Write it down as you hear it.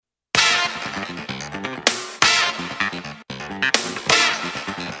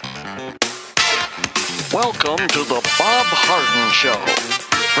Welcome to the Bob Harden Show,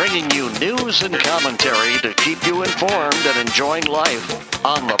 bringing you news and commentary to keep you informed and enjoying life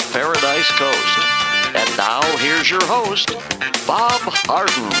on the Paradise Coast. And now, here's your host, Bob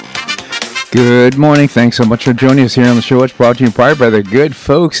Harden. Good morning. Thanks so much for joining us here on the show. It's brought to you in part by the good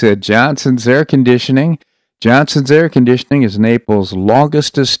folks at Johnson's Air Conditioning. Johnson's Air Conditioning is Naples'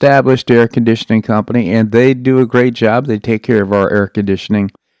 longest established air conditioning company, and they do a great job. They take care of our air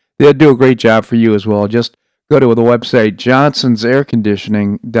conditioning. They'll do a great job for you as well. Just go to the website,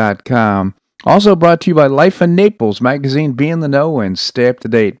 johnsonsairconditioning.com. Also brought to you by Life in Naples magazine. Be in the know and stay up to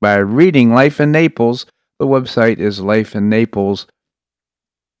date by reading Life in Naples. The website is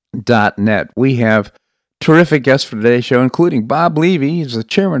lifeinnaples.net. We have terrific guests for today's show, including Bob Levy. He's the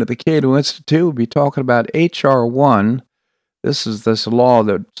chairman of the Cato Institute. We'll be talking about H.R. 1. This is this law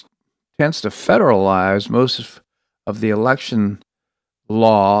that tends to federalize most of the election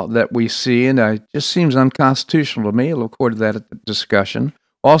law that we see, and it just seems unconstitutional to me. I look forward to that discussion.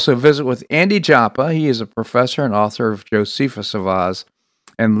 Also visit with Andy Joppa. He is a professor and author of Josephus of Oz.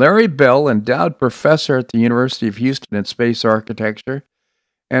 And Larry Bell, endowed professor at the University of Houston in space architecture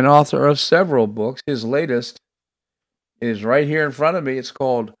and author of several books. His latest is right here in front of me. It's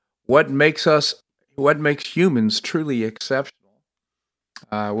called What Makes Humans Truly Exceptional.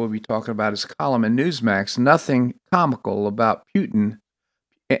 We'll be talking about his column in Newsmax, Nothing Comical About Putin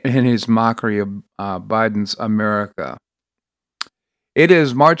and his mockery of Biden's America. It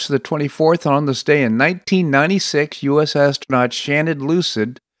is March the 24th, and on this day in 1996, U.S. astronaut Shannon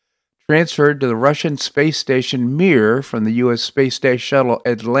Lucid transferred to the Russian space station Mir from the U.S. space station shuttle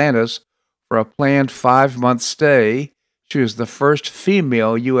Atlantis for a planned 5-month stay. She was the first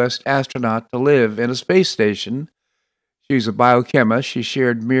female U.S. astronaut to live in a space station. She's a biochemist. She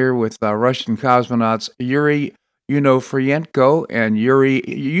shared Mir with Russian cosmonauts Yuri Yunofrienko and Yuri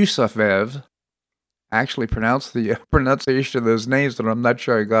Yusufev. I actually pronounced the pronunciation of those names, but I'm not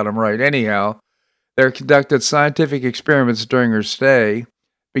sure I got them right. Anyhow, they conducted scientific experiments during her stay.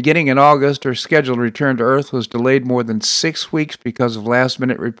 Beginning in August, her scheduled return to Earth was delayed more than 6 weeks because of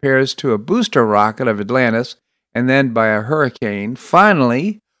last-minute repairs to a booster rocket of Atlantis, and then by a hurricane.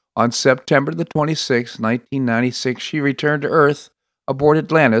 Finally, on September the 26th, 1996, she returned to Earth aboard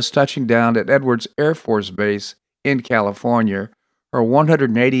Atlantis, touching down at Edwards Air Force Base in California. Her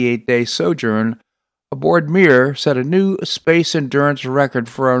 188-day sojourn aboard Mir set a new space endurance record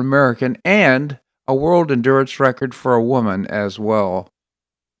for an American and a world endurance record for a woman as well.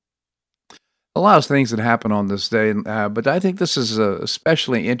 A lot of things that happen on this day, but I think this is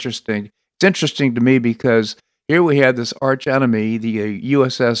especially interesting. It's interesting to me because here we have this arch enemy, the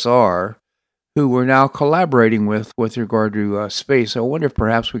USSR, who we're now collaborating with regard to space. I wonder if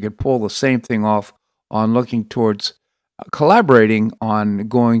perhaps we could pull the same thing off on looking towards collaborating on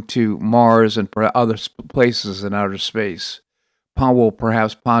going to Mars and other places in outer space. We'll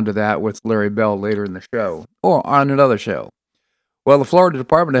perhaps ponder that with Larry Bell later in the show or on another show. Well, the Florida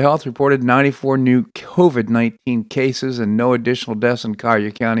Department of Health reported 94 new COVID-19 cases and no additional deaths in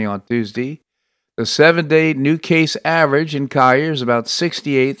Collier County on Tuesday. The 7-day new case average in Collier is about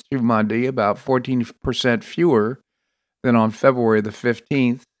 68 through Monday, about 14% fewer than on February the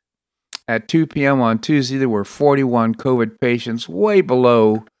 15th. At 2 p.m. on Tuesday, there were 41 COVID patients, way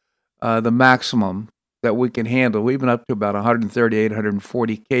below the maximum that we can handle. We've been up to about 138,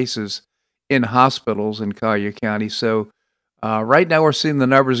 140 cases in hospitals in Collier County. So right now we're seeing the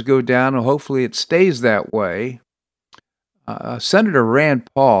numbers go down, and hopefully it stays that way. Senator Rand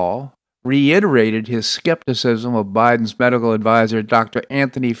Paul reiterated his skepticism of Biden's medical advisor, Dr.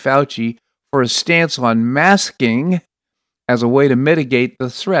 Anthony Fauci, for his stance on masking as a way to mitigate the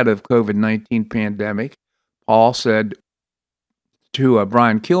threat of COVID-19 pandemic. Paul said to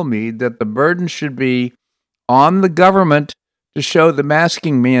Brian Kilmeade that the burden should be on the government to show the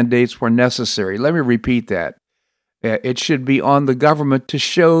masking mandates were necessary. Let me repeat that. It should be on the government to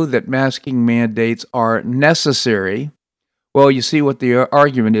show that masking mandates are necessary. Well, you see what the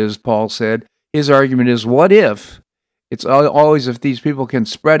argument is, Paul said. His argument is, what if? It's always if these people can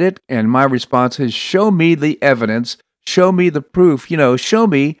spread it, and my response is, show me the evidence. Show me the proof, show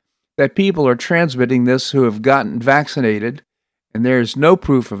me that people are transmitting this who have gotten vaccinated, and there's no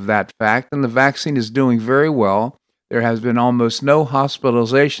proof of that fact, and the vaccine is doing very well. There has been almost no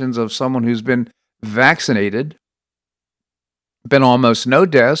hospitalizations of someone who's been vaccinated, been almost no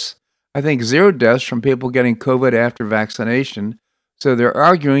deaths, I think 0 deaths from people getting COVID after vaccination. So they're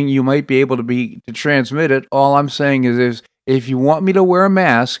arguing you might be able to transmit it. All I'm saying is if you want me to wear a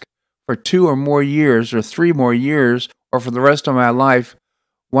mask for 2 or more years or 3 more years or for the rest of my life,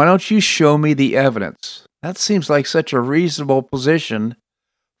 why don't you show me the evidence? That seems like such a reasonable position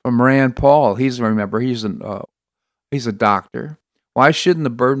from Rand Paul. He's a doctor. Why shouldn't the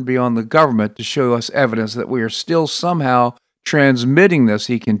burden be on the government to show us evidence that we are still somehow transmitting this,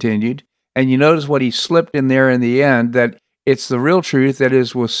 he continued. And you notice what he slipped in there in the end, that it's the real truth, that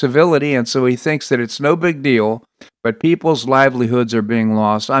is with civility, and so he thinks that it's no big deal, but people's livelihoods are being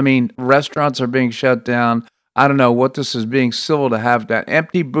lost. I mean, restaurants are being shut down. I don't know what this is being civil to have that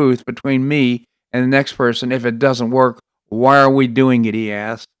empty booth between me and the next person. If it doesn't work, why are we doing it, he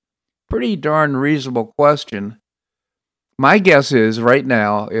asked. Pretty darn reasonable question. My guess is right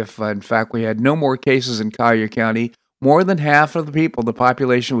now, if in fact we had no more cases in Collier County, more than half of the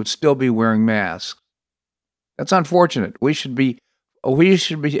population would still be wearing masks. That's unfortunate. We should be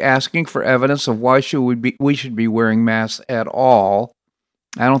asking for evidence of why we should be wearing masks at all.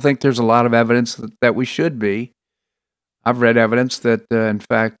 I don't think there's a lot of evidence that we should be. I've read evidence that, in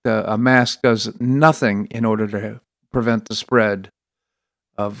fact, a mask does nothing in order to prevent the spread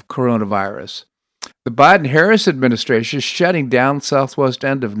of coronavirus. The Biden-Harris administration is shutting down southwest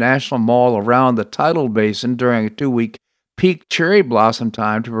end of National Mall around the tidal basin during a 2-week peak cherry blossom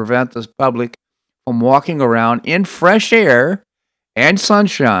time to prevent the public from walking around in fresh air and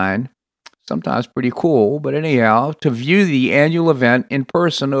sunshine, sometimes pretty cool, but anyhow, to view the annual event in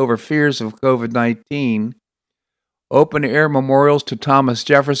person over fears of COVID-19. Open-air memorials to Thomas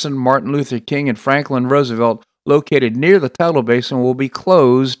Jefferson, Martin Luther King, and Franklin Roosevelt located near the tidal basin will be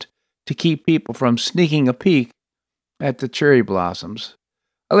closed to keep people from sneaking a peek at the cherry blossoms.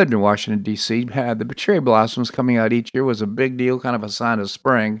 I lived in Washington, D.C. The cherry blossoms coming out each year was a big deal, kind of a sign of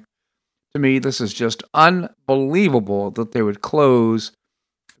spring. To me, this is just unbelievable that they would close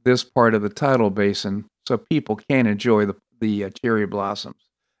this part of the tidal basin so people can't enjoy the cherry blossoms.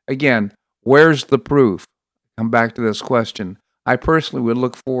 Again, where's the proof? Come back to this question. I personally would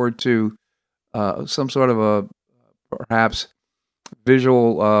look forward to some sort of a perhaps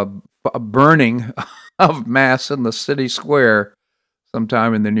visual burning of mass in the city square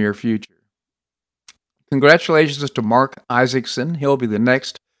sometime in the near future. Congratulations to Mark Isaacson. He'll be the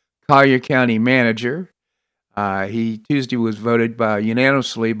next Collier County manager. He Tuesday was voted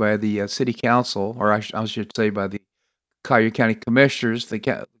unanimously by the city council, or I should say by the Collier County commissioners,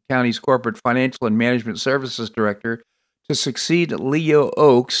 the county's corporate financial and management services director, to succeed Leo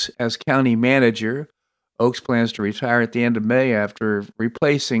Oakes as county manager. Oakes plans to retire at the end of May after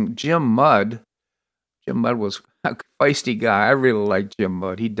replacing Jim Mudd. Jim Mudd was a feisty guy. I really liked Jim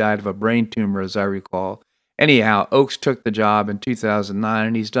Mudd. He died of a brain tumor, as I recall. Anyhow, Oakes took the job in 2009,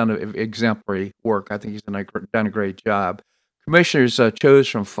 and he's done exemplary work. I think he's done a great job. Commissioners chose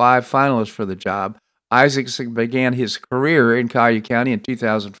from 5 finalists for the job. Isaacson began his career in Collier County in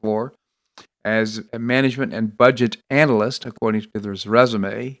 2004 as a management and budget analyst, according to his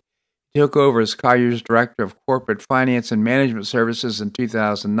resume. He took over as Collier's Director of Corporate Finance and Management Services in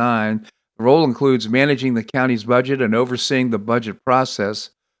 2009. The role includes managing the county's budget and overseeing the budget process,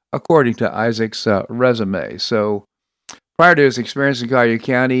 according to Isaac's resume. So, prior to his experience in Collier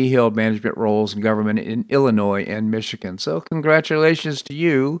County, he held management roles in government in Illinois and Michigan. So, congratulations to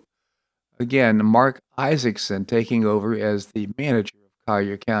you. Again, Mark Isaacson taking over as the manager of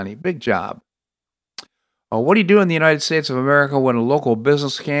Collier County. Big job. What do you do in the United States of America when a local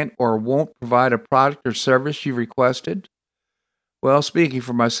business can't or won't provide a product or service you requested? Well, speaking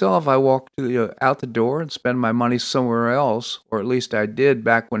for myself, I walk out the door and spend my money somewhere else, or at least I did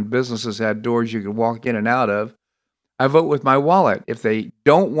back when businesses had doors you could walk in and out of. I vote with my wallet. If they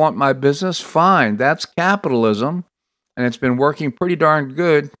don't want my business, fine. That's capitalism, and it's been working pretty darn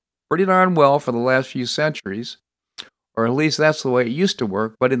well for the last few centuries, or at least that's the way it used to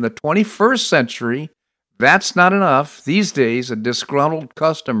work. But in the 21st century, that's not enough. These days, a disgruntled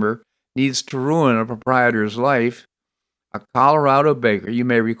customer needs to ruin a proprietor's life. A Colorado baker, you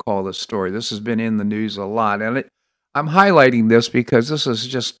may recall this story. This has been in the news a lot. And I'm highlighting this because this is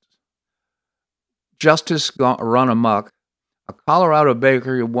just justice run amok. A Colorado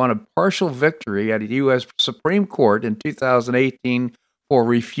baker who won a partial victory at a U.S. Supreme Court in 2018 for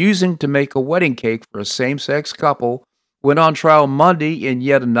refusing to make a wedding cake for a same-sex couple went on trial Monday in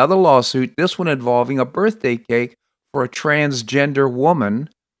yet another lawsuit, this one involving a birthday cake for a transgender woman.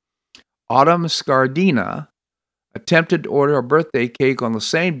 Autumn Scardina attempted to order a birthday cake on the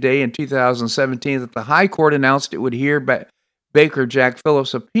same day in 2017 that the High Court announced it would hear Baker Jack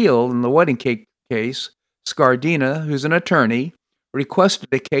Phillips' appeal in the wedding cake case. Scardina, who's an attorney, requested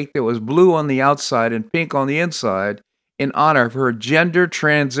a cake that was blue on the outside and pink on the inside in honor of her gender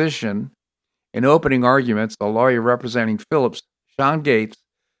transition. In opening arguments, the lawyer representing Phillips, Sean Gates,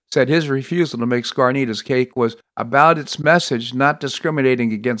 said his refusal to make Scardina's cake was about its message, not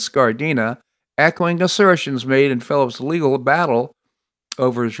discriminating against Scardina, echoing assertions made in Phillips' legal battle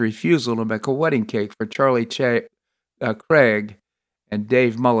over his refusal to make a wedding cake for Charlie Craig and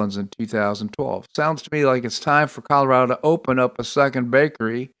Dave Mullins in 2012. Sounds to me like it's time for Colorado to open up a second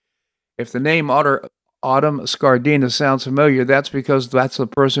bakery. If the name Autumn Scardina sounds familiar, that's because that's the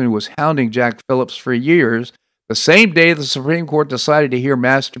person who was hounding Jack Phillips for years. The same day the Supreme Court decided to hear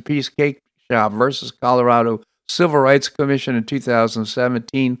Masterpiece Cake Shop versus Colorado Civil Rights Commission in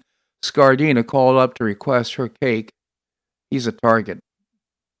 2017, Scardina called up to request her cake. He's a target.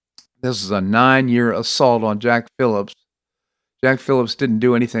 This is a 9-year assault on Jack Phillips. Jack Phillips didn't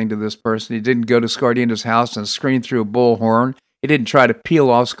do anything to this person. He didn't go to Scardina's house and scream through a bullhorn. He didn't try to peel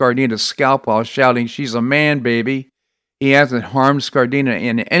off Scardina's scalp while shouting, "She's a man, baby." He hasn't harmed Scardina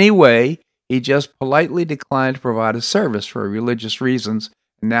in any way. He just politely declined to provide a service for religious reasons,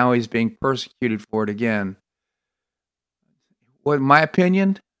 and now he's being persecuted for it again. What my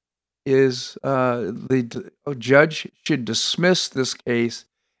opinion is, the judge should dismiss this case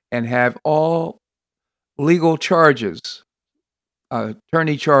and have all legal charges,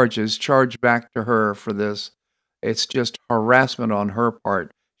 attorney charges, charged back to her for this. It's just harassment on her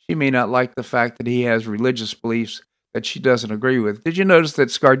part. She may not like the fact that he has religious beliefs that she doesn't agree with. Did you notice that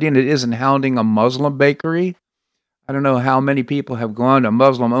Scardina isn't hounding a Muslim bakery? I don't know how many people have gone to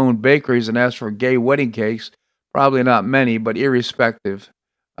Muslim-owned bakeries and asked for gay wedding cakes. Probably not many, but irrespective,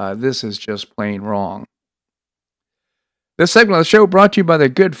 this is just plain wrong. This segment of the show brought to you by the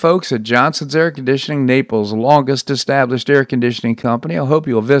good folks at Johnson's Air Conditioning, Naples' longest established air conditioning company. I hope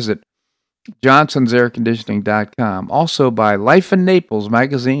you'll visit johnsonsairconditioning.com. Also by Life in Naples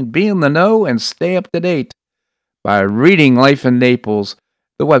magazine. Be in the know and stay up to date by reading Life in Naples.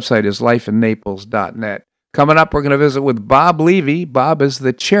 The website is lifeinnaples.net. Coming up, we're going to visit with Bob Levy. Bob is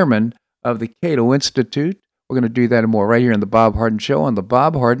the chairman of the Cato Institute. We're going to do that and more right here on The Bob Harden Show on the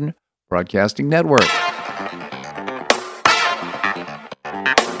Bob Harden Broadcasting Network.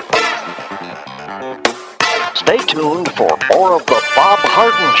 Stay tuned for more of The Bob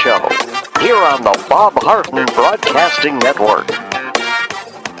Harden Show here on the Bob Harden Broadcasting Network.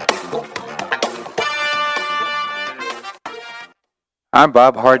 I'm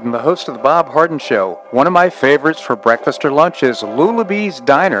Bob Harden, the host of The Bob Harden Show. One of my favorites for breakfast or lunch is Lulabee's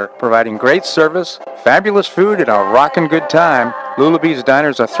Diner, providing great service, fabulous food, and a rockin' good time. Lulabee's Diner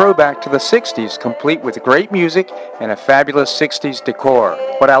is a throwback to the 60s, complete with great music and a fabulous 60s decor.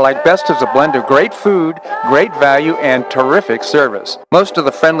 What I like best is a blend of great food, great value, and terrific service. Most of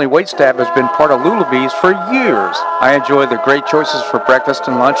the friendly waitstaff has been part of Lulabee's for years. I enjoy the great choices for breakfast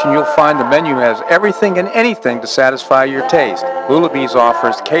and lunch, and you'll find the menu has everything and anything to satisfy your taste. Lulabee's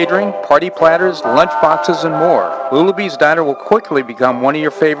offers catering, party platters, lunch boxes, and more. Lulabee's Diner will quickly become one of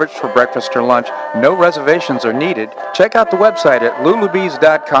your favorites for breakfast or lunch. No reservations are needed. Check out the website at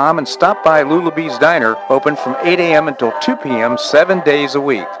lulabees.com and stop by Lulabee's Diner, open from 8 a.m. until 2 p.m. 7 days a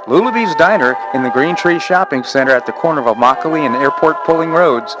week. Lulabee's Diner in the Green Tree Shopping Center at the corner of Immokalee and Airport Pulling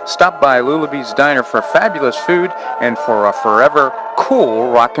Roads. Stop by Lulabee's Diner for fabulous food and for a forever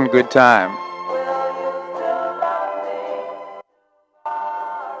cool rockin' good time.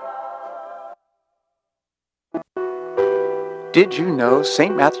 Did you know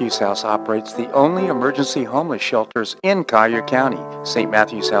St. Matthew's House operates the only emergency homeless shelters in Collier County? St.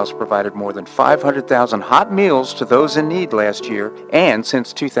 Matthew's House provided more than 500,000 hot meals to those in need last year, and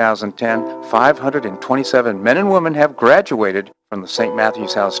since 2010, 527 men and women have graduated from the St.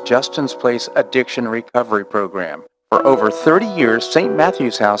 Matthew's House Justin's Place Addiction Recovery Program. For over 30 years, St.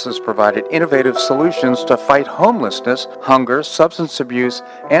 Matthew's House has provided innovative solutions to fight homelessness, hunger, substance abuse,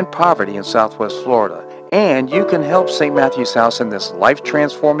 and poverty in Southwest Florida. And you can help St. Matthew's House in this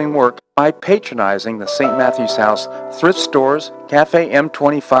life-transforming work by patronizing the St. Matthew's House thrift stores, Cafe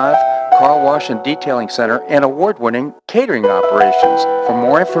M25, car wash and detailing center, and award-winning catering operations. For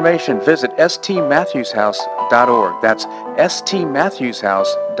more information, visit stmatthewshouse.org. That's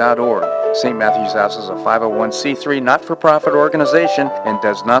stmatthewshouse.org. St. Matthew's House is a 501c3 not-for-profit organization and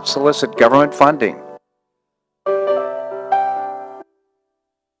does not solicit government funding.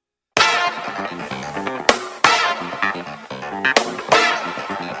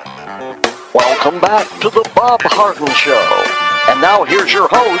 Welcome back to the Bob Harden Show. And now here's your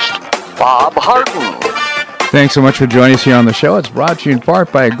host, Bob Harden. Thanks so much for joining us here on the show. It's brought to you in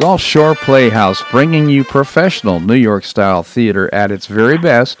part by Gulf Shore Playhouse, bringing you professional New York-style theater at its very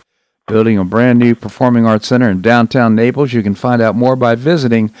best. Building a brand new performing arts center in downtown Naples. You can find out more by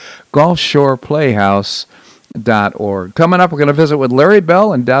visiting gulfshoreplayhouse.org. Coming up, we're going to visit with Larry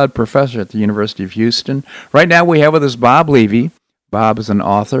Bell, endowed professor at the University of Houston. Right now, we have with us Bob Levy. Bob is an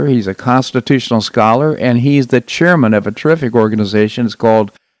author, he's a constitutional scholar, and he's the chairman of a terrific organization. It's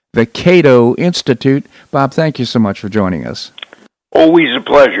called the Cato Institute. Bob, thank you so much for joining us. Always a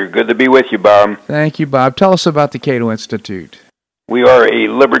pleasure. Good to be with you, Bob. Thank you, Bob. Tell us about the Cato Institute. We are a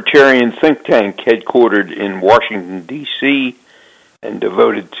libertarian think tank headquartered in Washington, D.C., and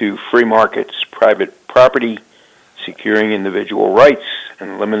devoted to free markets, private property, securing individual rights,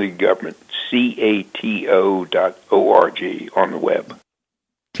 and limited government. cato.org on the web.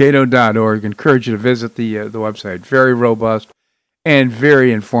 Cato.org. Encourage you to visit the website. Very robust and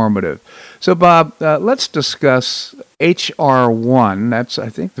very informative. So, Bob, let's discuss H.R. 1. That's, I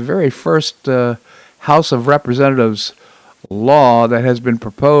think, the very first House of Representatives law that has been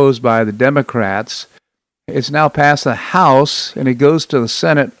proposed by the Democrats. It's now passed the House, and it goes to the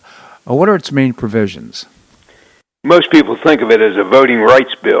Senate. What are its main provisions? Most people think of it as a voting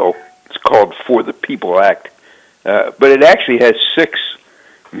rights bill. It's called For the People Act. But it actually has 6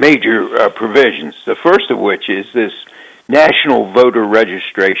 major provisions, the first of which is this national voter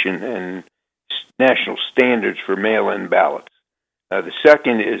registration and national standards for mail-in ballots. The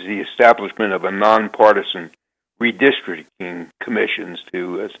second is the establishment of a nonpartisan redistricting commissions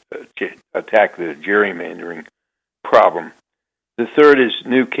to attack the gerrymandering problem. The third is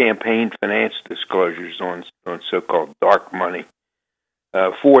new campaign finance disclosures on so-called dark money.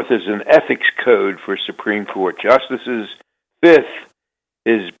 Fourth is an ethics code for Supreme Court justices. Fifth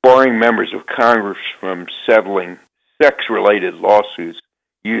is barring members of Congress from settling sex-related lawsuits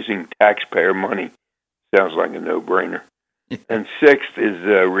using taxpayer money. Sounds like a no-brainer. And sixth is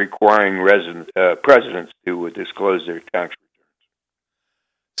requiring presidents to disclose their tax returns.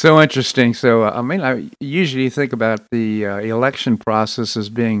 So interesting. So, I usually think about the election process as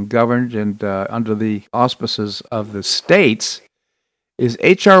being governed and under the auspices of the states. Is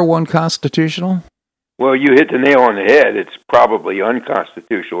H.R. 1 constitutional? Well, you hit the nail on the head. It's probably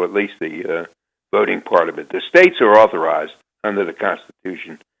unconstitutional, at least the voting part of it. The states are authorized under the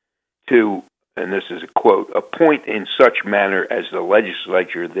Constitution to, and this is a quote, appoint in such manner as the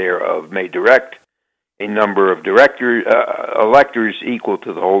legislature thereof may direct a number of electors equal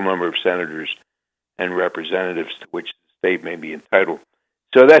to the whole number of senators and representatives to which the state may be entitled.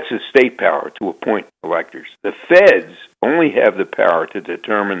 So that's the state power to appoint electors. The feds only have the power to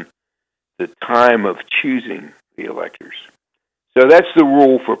determine the time of choosing the electors. So that's the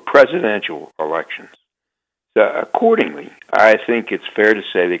rule for presidential elections. So accordingly, I think it's fair to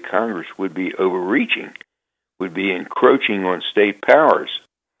say that Congress would be overreaching, would be encroaching on state powers,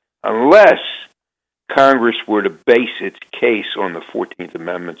 unless Congress were to base its case on the 14th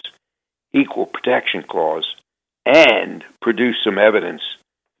Amendment's Equal Protection Clause and produce some evidence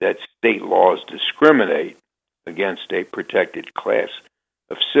that state laws discriminate against a protected class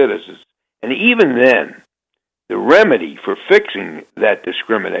of citizens. And even then, the remedy for fixing that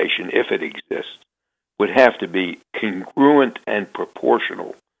discrimination, if it exists, would have to be congruent and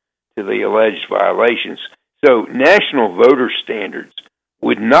proportional to the alleged violations. So national voter standards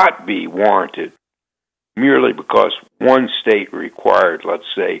would not be warranted merely because one state required,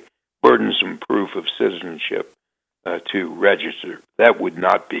 let's say, burdensome proof of citizenship to register. That would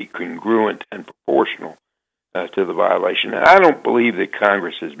not be congruent and proportional to the violation. And I don't believe that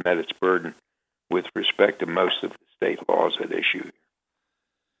Congress has met its burden with respect to most of the state laws at issue.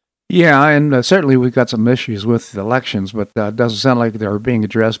 Yeah, and certainly we've got some issues with elections, but it doesn't sound like they're being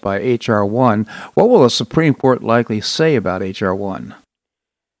addressed by H.R. 1. What will the Supreme Court likely say about H.R. 1?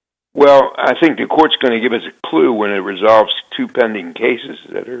 Well, I think the court's going to give us a clue when it resolves 2 pending cases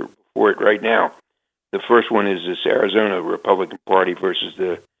that are before it right now. The first one is this Arizona Republican Party versus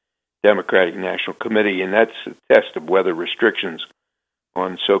the Democratic National Committee, and that's a test of whether restrictions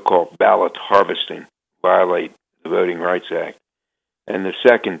on so-called ballot harvesting violate the Voting Rights Act. And the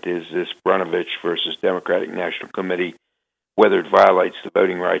second is this Brnovich versus Democratic National Committee, whether it violates the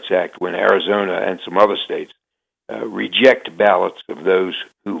Voting Rights Act when Arizona and some other states reject ballots of those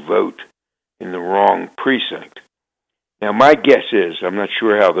who vote in the wrong precinct. Now, my guess is, I'm not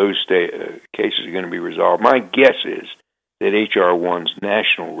sure how those cases are going to be resolved, my guess is that H.R. 1's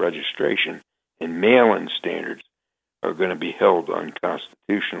national registration and mail-in standards are going to be held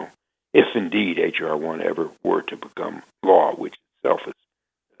unconstitutional, if indeed H.R. 1 ever were to become law, which itself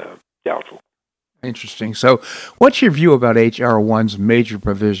is doubtful. Interesting. So what's your view about H.R. 1's major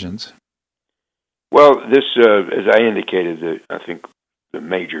provisions? Well, this, as I indicated, I think the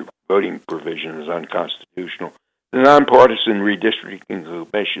major voting provision is unconstitutional. The nonpartisan redistricting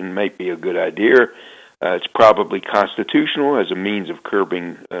commission may be a good idea. It's probably constitutional as a means of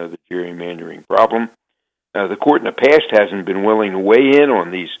curbing the gerrymandering problem. The court in the past hasn't been willing to weigh in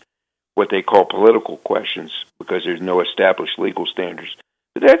on these, what they call political questions, because there's no established legal standards.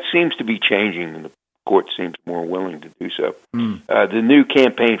 But that seems to be changing, and the court seems more willing to do so. The new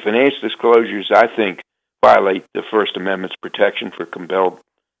campaign finance disclosures, I think, violate the First Amendment's protection for compelled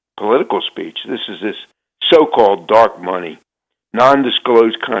political speech. This is this so-called dark money,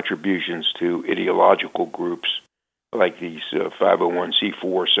 non-disclosed contributions to ideological groups like these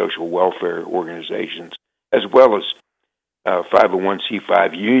 501c4 social welfare organizations, as well as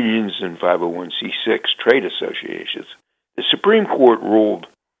 501c5 unions and 501c6 trade associations. The Supreme Court ruled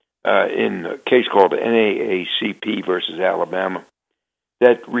in a case called NAACP versus Alabama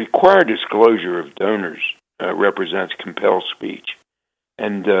that required disclosure of donors represents compelled speech.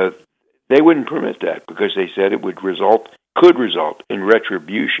 And they wouldn't permit that because they said it could result in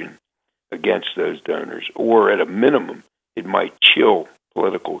retribution against those donors, or at a minimum, it might chill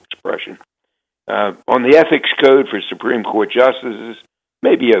political expression. On the ethics code for Supreme Court justices,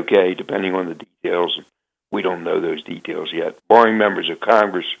 may be okay, depending on the details. We don't know those details yet. Barring members of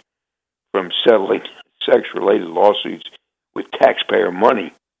Congress from settling sex-related lawsuits with taxpayer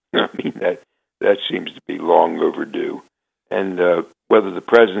money, I mean, that seems to be long overdue. And whether the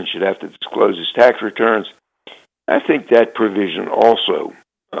president should have to disclose his tax returns, I think that provision also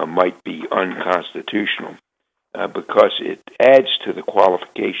might be unconstitutional because it adds to the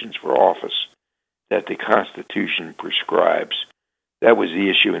qualifications for office that the Constitution prescribes. That was the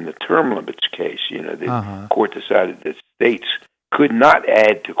issue in the term limits case. The court decided that states could not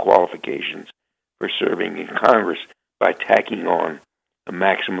add to qualifications for serving in Congress by tacking on a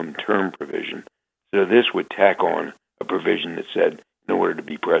maximum term provision. So this would tack on a provision that said, in order to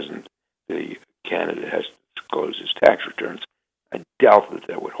be president, the candidate has to disclose his tax returns. I doubt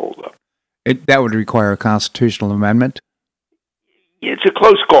that would hold up. That would require a constitutional amendment? It's a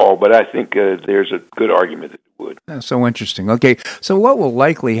close call, but I think there's a good argument that it would. That's so interesting. Okay, so what will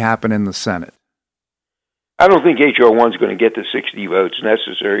likely happen in the Senate? I don't think H.R. 1 is going to get the 60 votes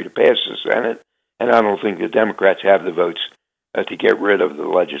necessary to pass the Senate, and I don't think the Democrats have the votes to get rid of the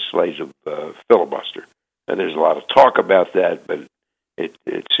legislative filibuster. Now, there's a lot of talk about that, but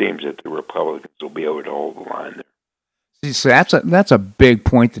it seems that the Republicans will be able to hold the line there. So that's a big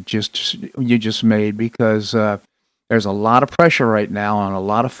point that you just made, because there's a lot of pressure right now on a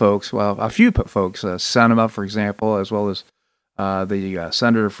lot of folks. Well, a few folks, Sinema, for example, as well as the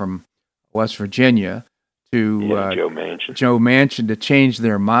senator from West Virginia, to Joe Manchin, to change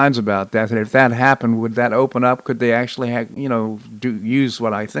their minds about that. And if that happened, would that open up? Could they actually use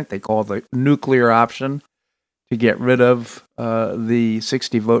what I think they call the nuclear option to get rid of the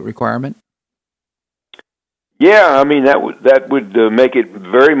 60 vote requirement? Yeah, I mean that would make it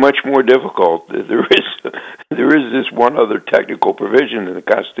very much more difficult. There is this one other technical provision in the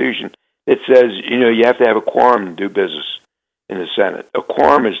Constitution that says you have to have a quorum to do business in the Senate. A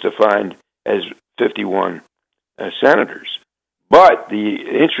quorum is defined as 51 senators. But the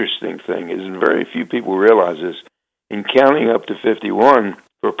interesting thing is, and very few people realize this, in counting up to 51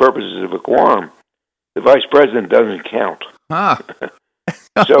 for purposes of a quorum, the vice president doesn't count.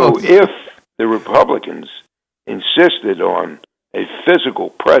 So if the Republicans insisted on a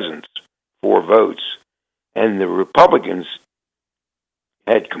physical presence for votes, and the Republicans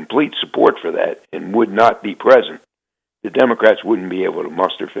had complete support for that and would not be present, the Democrats wouldn't be able to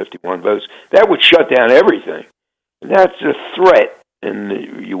muster 51 votes. That would shut down everything. And that's a threat,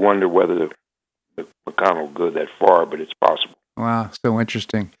 and you wonder whether McConnell will go that far, but it's possible. Wow, so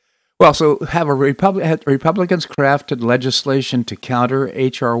interesting. Well, so have Republicans crafted legislation to counter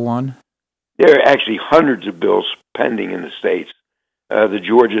H.R. 1? There are actually hundreds of bills pending in the states. The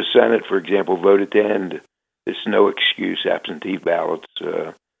Georgia Senate, for example, voted to end this no-excuse absentee ballots,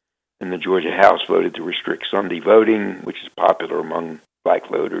 and the Georgia House voted to restrict Sunday voting, which is popular among black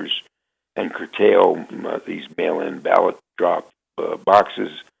voters, and curtail these mail-in ballot drop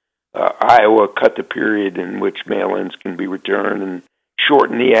boxes. Iowa cut the period in which mail-ins can be returned and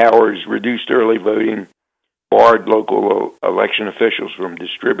shortened the hours, reduced early voting, barred local election officials from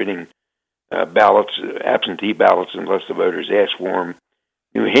distributing absentee ballots, unless the voters ask for them.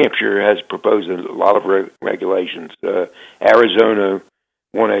 New Hampshire has proposed a lot of regulations. Arizona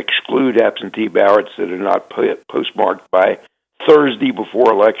want to exclude absentee ballots that are not postmarked by Thursday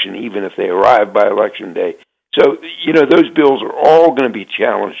before election, even if they arrive by election day. So, those bills are all going to be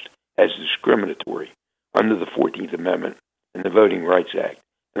challenged as discriminatory under the 14th Amendment and the Voting Rights Act.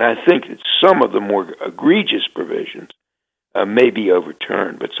 And I think that some of the more egregious provisions may be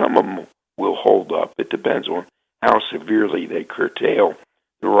overturned, but some of them will hold up. It depends on how severely they curtail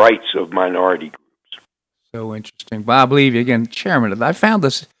the rights of minority groups. So interesting. Bob Levy, again, chairman. I found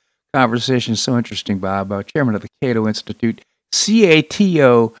this conversation so interesting, Bob. Chairman of the Cato Institute.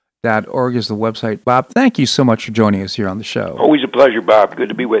 CATO.org is the website. Bob, thank you so much for joining us here on the show. Always a pleasure, Bob. Good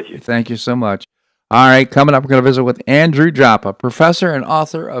to be with you. Thank you so much. All right, coming up, we're going to visit with Andrew Joppa, professor and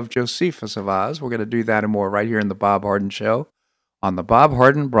author of Josephus of Oz. We're going to do that and more right here in the Bob Harden Show on the Bob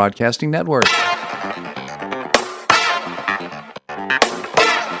Harden Broadcasting Network.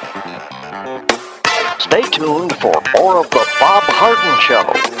 Stay tuned for more of the Bob Harden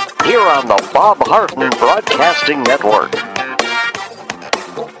Show here on the Bob Harden Broadcasting Network.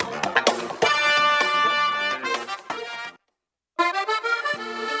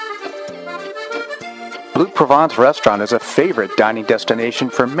 Blue Provence Restaurant is a favorite dining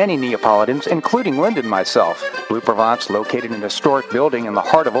destination for many Neapolitans, including Linda and myself. Blue Provence, located in a historic building in the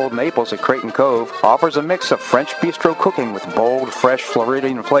heart of Old Naples at Creighton Cove, offers a mix of French bistro cooking with bold, fresh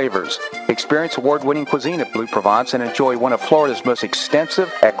Floridian flavors. Experience award-winning cuisine at Blue Provence and enjoy one of Florida's most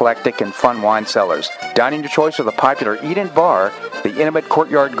extensive, eclectic, and fun wine cellars. Dining your choice of the popular Eat-In Bar, the intimate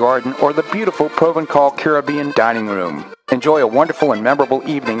courtyard garden, or the beautiful Provencal Caribbean dining room. Enjoy a wonderful and memorable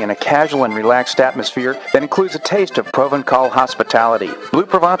evening in a casual and relaxed atmosphere that includes a taste of Provencal hospitality. Blue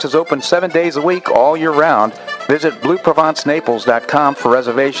Provence is open 7 days a week, all year round. Visit BlueProvenceNaples.com for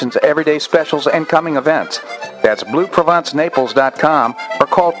reservations, everyday specials, and coming events. That's BlueProvenceNaples.com or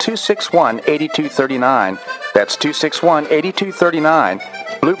call 261-8239. That's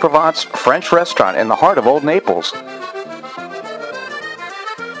 261-8239. Blue Provence French Restaurant in the heart of Old Naples.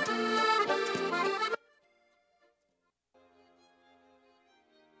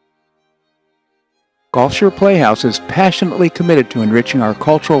 Gulf Shore Playhouse is passionately committed to enriching our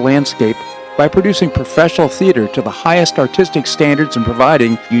cultural landscape by producing professional theater to the highest artistic standards and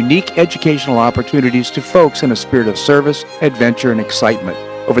providing unique educational opportunities to folks in a spirit of service, adventure, and excitement.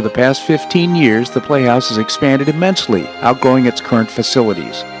 Over the past 15 years, the Playhouse has expanded immensely, outgrowing its current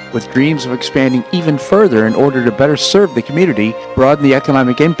facilities. With dreams of expanding even further in order to better serve the community, broaden the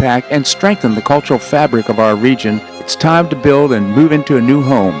economic impact, and strengthen the cultural fabric of our region, it's time to build and move into a new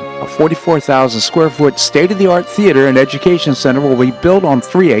home. A 44,000 square foot state-of-the-art theater and education center will be built on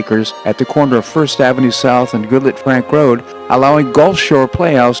 3 acres at the corner of First Avenue South and Goodlet Frank Road, allowing Gulf Shore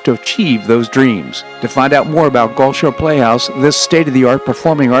Playhouse to achieve those dreams. To find out more about Gulf Shore Playhouse, this state-of-the-art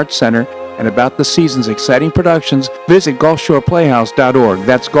performing arts center, and about the season's exciting productions, visit GulfShorePlayhouse.org.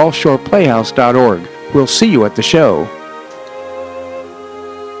 That's GulfShorePlayhouse.org. We'll see you at the show.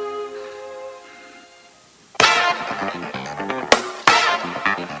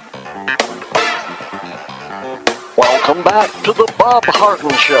 Welcome back to the Bob Harden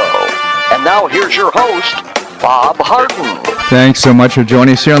Show. And now here's your host, Bob Harden. Thanks so much for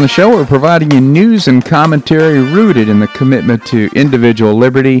joining us here on the show. We're providing you news and commentary rooted in the commitment to individual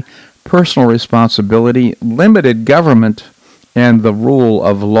liberty, personal responsibility, limited government, and the rule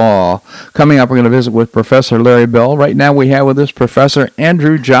of law. Coming up, we're going to visit with Professor Larry Bell. Right now we have with us Professor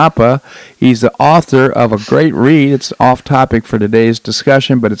Andrew Joppa. He's the author of a great read. It's off topic for today's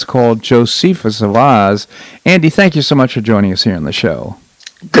discussion, but it's called Josephus of Oz. Andy, thank you so much for joining us here on the show.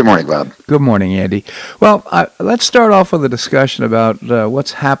 Good morning, Bob. Good morning, Andy. Well, let's start off with a discussion about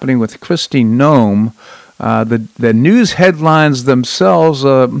what's happening with Kristi Noem. The news headlines themselves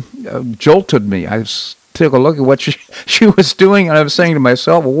jolted me. I took a look at what she was doing, and I was saying to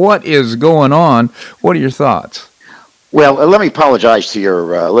myself, what is going on? What are your thoughts? Well, let me apologize to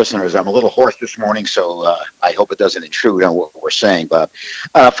your listeners. I'm a little hoarse this morning, so I hope it doesn't intrude on what we're saying, Bob.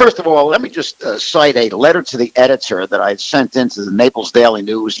 First of all, let me just cite a letter to the editor that I had sent into the Naples Daily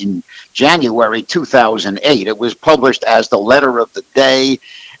News in January 2008. It was published as the letter of the day,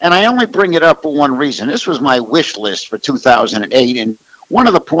 and I only bring it up for one reason. This was my wish list for 2008, and one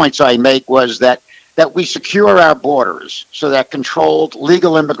of the points I make was that we secure our borders so that controlled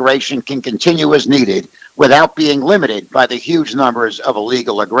legal immigration can continue as needed without being limited by the huge numbers of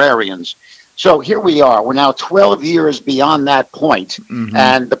illegal agrarians. So here we are. We're now 12 years beyond that point,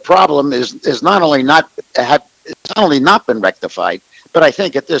 and the problem is not only not been rectified, but I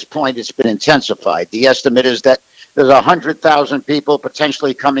think at this point it's been intensified. The estimate is that there's 100,000 people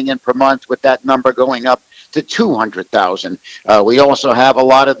potentially coming in per month, with that number going up to 200,000. We also have a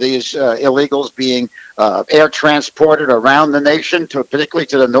lot of these illegals being air transported around the nation, particularly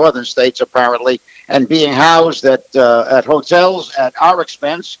to the northern states, apparently, and being housed at hotels at our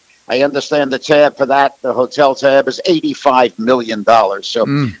expense. I understand the tab for that, the hotel tab, is $85 million. So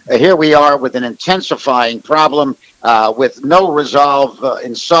here we are with an intensifying problem with no resolve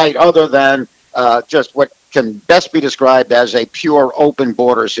in sight other than just what can best be described as a pure open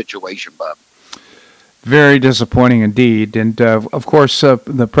border situation, Bob. Very disappointing indeed. And, of course,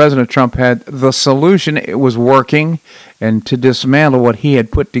 the President Trump had the solution. It was working, and to dismantle what he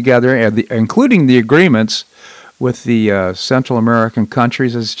had put together, including the agreements with the Central American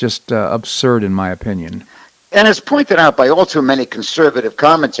countries, is just absurd in my opinion. And as pointed out by all too many conservative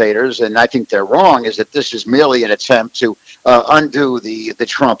commentators, and I think they're wrong, is that this is merely an attempt to undo the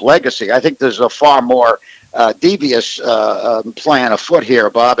Trump legacy. I think there's a far more devious plan afoot here,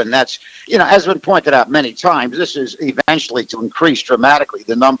 Bob, and that's, as been pointed out many times, this is eventually to increase dramatically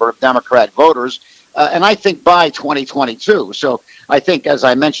the number of Democrat voters, and I think by 2022. So I think, as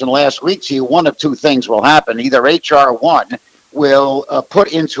I mentioned last week to you, one of two things will happen. Either H.R. 1 will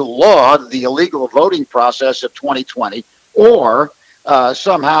put into law the illegal voting process of 2020, or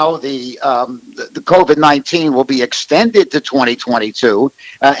somehow the COVID-19 will be extended to 2022.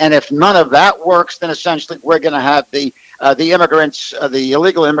 And if none of that works, then essentially we're going to have the immigrants, the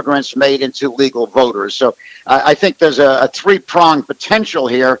illegal immigrants, made into legal voters. So I think there's a three-pronged potential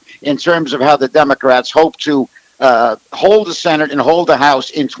here in terms of how the Democrats hope to hold the Senate and hold the House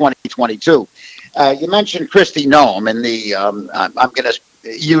in 2022. You mentioned Kristi Noem and the I'm going to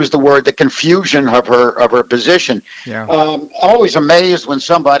use the word, the confusion of her position. Yeah. Always amazed when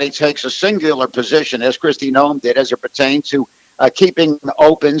somebody takes a singular position, as Kristi Noem did, as it pertained to keeping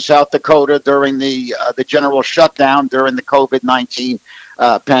open South Dakota during the general shutdown during the COVID-19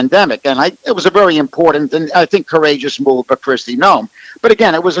 pandemic. And it was a very important and I think courageous move by Kristi Noem. But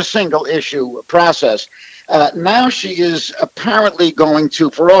again, it was a single issue process. Now she is apparently going to,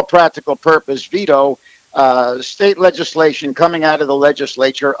 for all practical purpose, veto state legislation coming out of the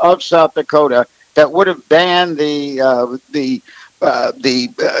legislature of South Dakota that would have banned the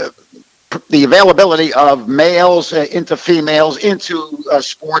availability of males into females into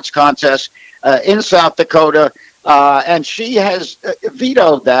sports contests in South Dakota, and she has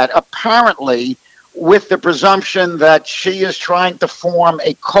vetoed that, apparently with the presumption that she is trying to form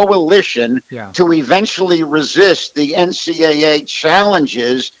a coalition to eventually resist the NCAA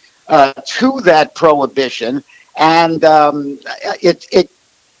challenges to that prohibition. And it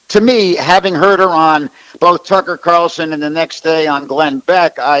to me, having heard her on both Tucker Carlson and the next day on Glenn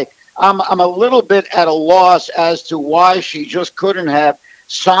Beck, I'm a little bit at a loss as to why she just couldn't have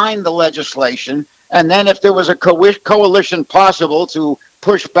signed the legislation. And then if there was a coalition possible to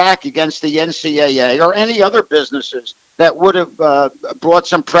push back against the NCAA or any other businesses that would have brought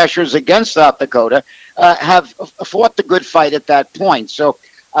some pressures against South Dakota, have fought the good fight at that point. So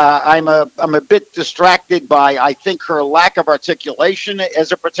I'm a bit distracted by, I think, her lack of articulation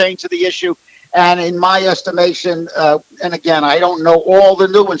as it pertains to the issue. And in my estimation, and again, I don't know all the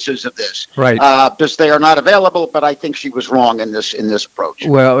nuances of this, right? Because they are not available. But I think she was wrong in this approach.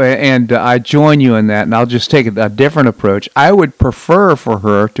 Well, and I join you in that, and I'll just take a different approach. I would prefer for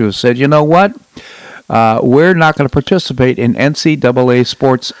her to have said, you know what? We're not going to participate in NCAA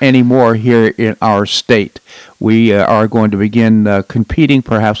sports anymore here in our state. We are going to begin competing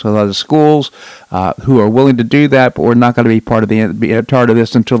perhaps with other schools who are willing to do that, but we're not going to be part of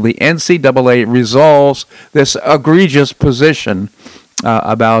this until the NCAA resolves this egregious position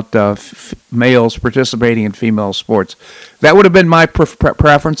about males participating in female sports. That would have been my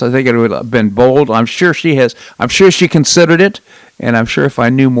preference. I think it would have been bold. I'm sure she considered it, and I'm sure if I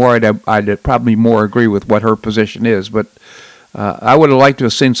knew more, I'd probably more agree with what her position is. But I would have liked to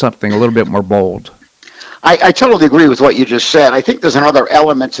have seen something a little bit more bold. I totally agree with what you just said. I think there's another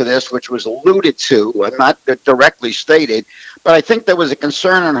element to this which was alluded to, not directly stated, but I think there was a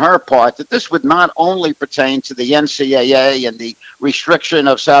concern on her part that this would not only pertain to the NCAA and the restriction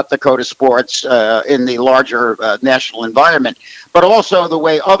of South Dakota sports in the larger national environment, but also the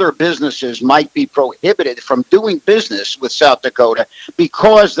way other businesses might be prohibited from doing business with South Dakota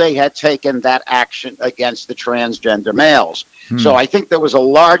because they had taken that action against the transgender males. So I think there was a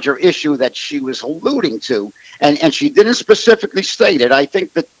larger issue that she was alluding to, and she didn't specifically state it. I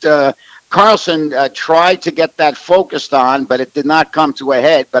think that Carlson tried to get that focused on, but it did not come to a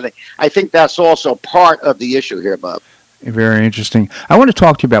head. But I think that's also part of the issue here, Bob. Very interesting. I want to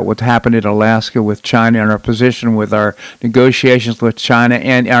talk to you about what happened in Alaska with China and our position with our negotiations with China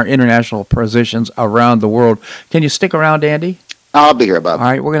and our international positions around the world. Can you stick around, Andy? I'll be here, Bob. All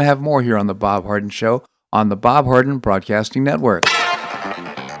right, we're going to have more here on the Bob Harden Show on the Bob Harden Broadcasting Network.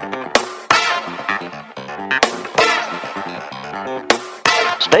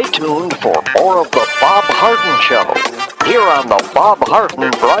 Stay tuned for more of the Bob Harden Show here on the Bob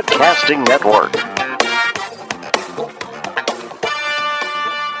Harden Broadcasting Network.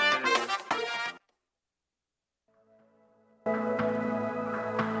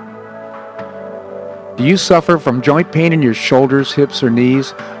 Do you suffer from joint pain in your shoulders, hips, or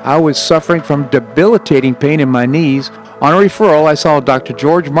knees? I was suffering from debilitating pain in my knees. On a referral, I saw Dr.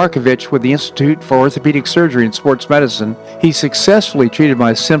 George Markovich with the Institute for Orthopedic Surgery and Sports Medicine. He successfully treated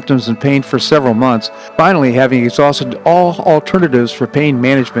my symptoms and pain for several months. Finally, having exhausted all alternatives for pain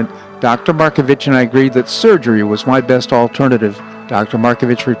management, Dr. Markovich and I agreed that surgery was my best alternative. Dr.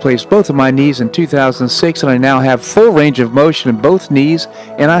 Markovich replaced both of my knees in 2006, and I now have full range of motion in both knees,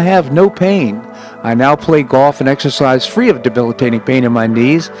 and I have no pain. I now play golf and exercise free of debilitating pain in my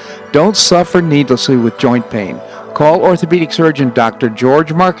knees. Don't suffer needlessly with joint pain. Call orthopedic surgeon Dr.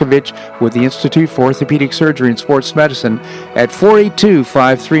 George Markovich with the Institute for Orthopedic Surgery and Sports Medicine at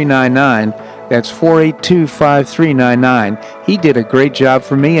 482-5399. That's 482-5399. He did a great job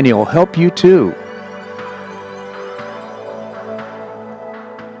for me, and he'll help you too.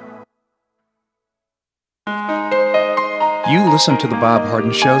 You listen to The Bob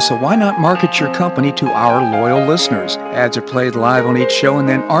Harden Show, so why not market your company to our loyal listeners? Ads are played live on each show and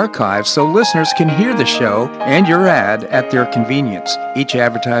then archived so listeners can hear the show and your ad at their convenience. Each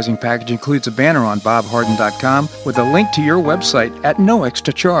advertising package includes a banner on bobharden.com with a link to your website at no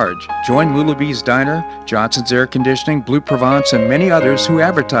extra charge. Join Lulabee's Diner, Johnson's Air Conditioning, Blue Provence, and many others who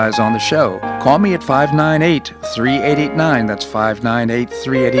advertise on the show. Call me at 598-3889, that's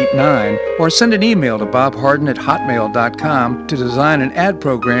 598-3889, or send an email to bobharden@hotmail.com to design an ad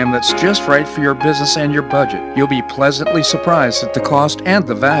program that's just right for your business and your budget. You'll be pleasantly surprised at the cost and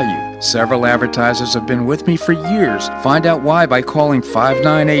the value. Several advertisers have been with me for years. Find out why by calling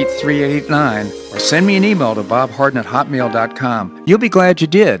 598-3889 or send me an email to bobharden@hotmail.com. You'll be glad you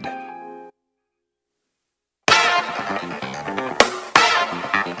did.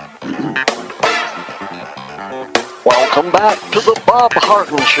 Welcome back to the Bob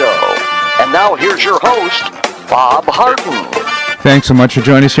Harden Show. And now here's your host, Bob Harden. Thanks so much for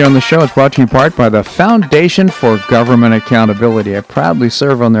joining us here on the show. It's brought to you in part by the Foundation for Government Accountability. I proudly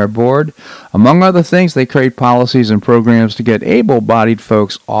serve on their board. Among other things, they create policies and programs to get able-bodied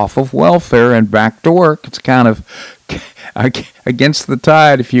folks off of welfare and back to work. It's kind of against the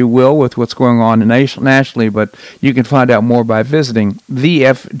tide, if you will, with what's going on nationally, but you can find out more by visiting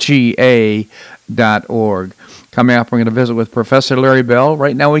thefga.org. Coming up, we're going to visit with Professor Larry Bell.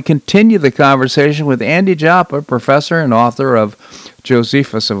 Right now, we continue the conversation with Andy Joppa, professor and author of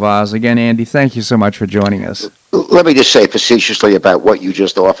Josephus of Oz. Again, Andy, thank you so much for joining us. Let me just say facetiously about what you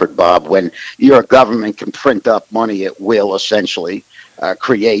just offered, Bob. When your government can print up money at will, essentially,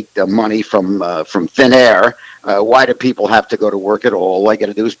 create money from thin air, why do people have to go to work at all? All I got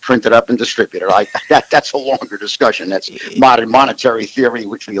to do is print it up and distribute it. That's a longer discussion. That's modern monetary theory,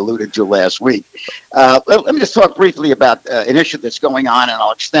 which we alluded to last week. Let me just talk briefly about an issue that's going on, and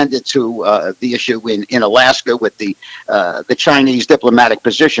I'll extend it to the issue in Alaska with the Chinese diplomatic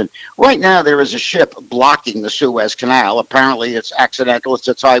position. Right now, there is a ship blocking the Suez Canal. Apparently, it's accidental. It's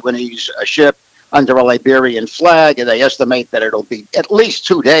a Taiwanese ship under a Liberian flag, and they estimate that it'll be at least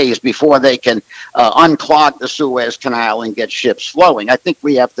 2 days before they can unclog the Suez Canal and get ships flowing. I think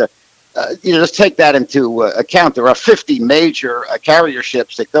we have to just take that into account. There are 50 major carrier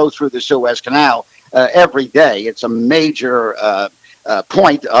ships that go through the Suez Canal every day. It's a major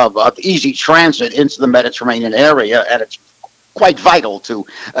point of easy transit into the Mediterranean area, and it's quite vital to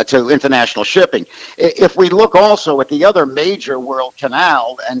international shipping. If we look also at the other major world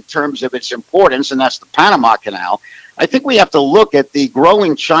canal in terms of its importance, and that's the Panama Canal, I think we have to look at the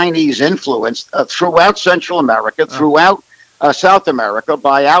growing Chinese influence throughout Central America, throughout South America,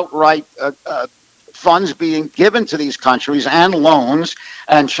 by outright funds being given to these countries and loans.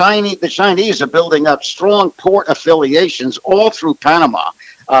 And the Chinese are building up strong port affiliations all through Panama.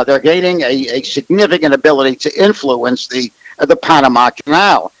 They're gaining a significant ability to influence the Panama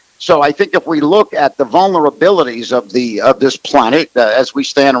Canal. So I think if we look at the vulnerabilities of this planet as we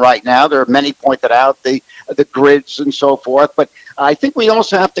stand right now, there are many pointed out, the grids and so forth. But I think we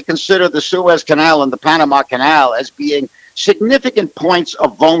also have to consider the Suez Canal and the Panama Canal as being significant points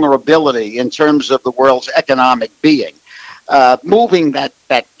of vulnerability in terms of the world's economic being. Moving that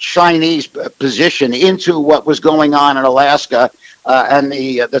Chinese position into what was going on in Alaska and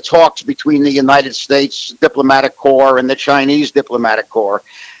the talks between the United States diplomatic corps and the Chinese diplomatic corps.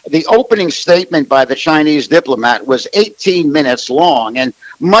 The opening statement by the Chinese diplomat was 18 minutes long, and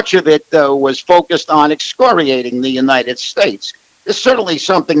much of it, though, was focused on excoriating the United States. It's certainly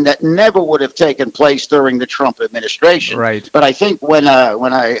something that never would have taken place during the Trump administration. Right. But I think when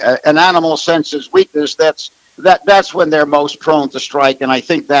an animal senses weakness, that's when they're most prone to strike, and I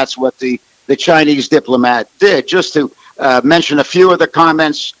think that's what the Chinese diplomat did. Just to mention a few of the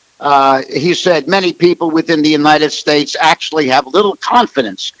comments, he said many people within the United States actually have little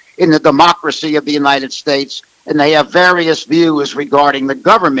confidence in the democracy of the United States, and they have various views regarding the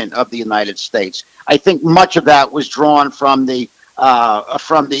government of the United States. I think much of that was drawn from the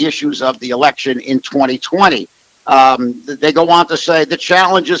issues of the election in 2020. They go on to say the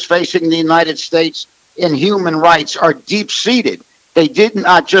challenges facing the United States in human rights are deep-seated They did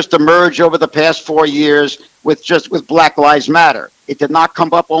not just emerge over the past 4 years with Black Lives Matter. It did not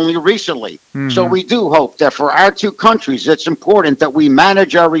come up only recently. Mm-hmm. So we do hope that for our two countries, it's important that we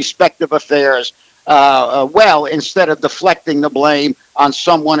manage our respective affairs well, instead of deflecting the blame on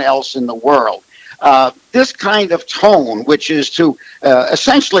someone else in the world. This kind of tone, which is to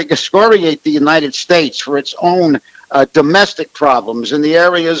essentially excoriate the United States for its own domestic problems in the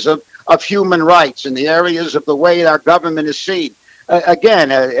areas of human rights, in the areas of the way our government is seen.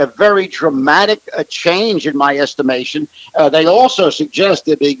 Again, a very dramatic change in my estimation. They also suggest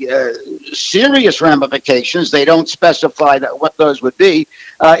there be serious ramifications. They don't specify what those would be.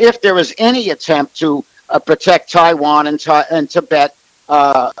 If there is any attempt to protect Taiwan and Tibet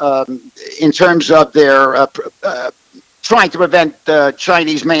in terms of their trying to prevent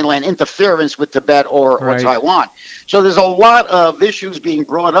Chinese mainland interference with Tibet or Taiwan. So there's a lot of issues being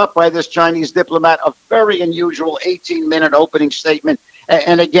brought up by this Chinese diplomat, a very unusual 18-minute opening statement,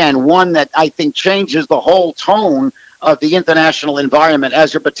 and again, one that I think changes the whole tone of the international environment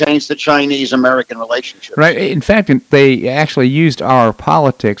as it pertains to Chinese-American relationships. Right. In fact, they actually used our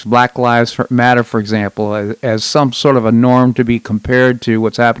politics, Black Lives Matter, for example, as some sort of a norm to be compared to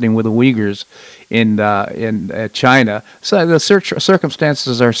what's happening with the Uyghurs in China. So the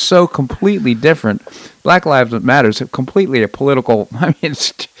circumstances are so completely different. Black Lives Matter is completely a political. I mean,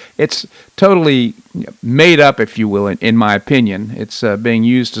 it's totally made up, if you will, in my opinion. It's being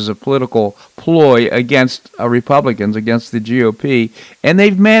used as a political ploy against Republicans, against the GOP, and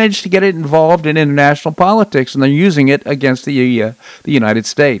they've managed to get it involved in international politics, and they're using it against the United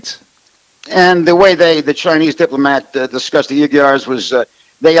States. And the way the Chinese diplomat discussed the Uyghurs was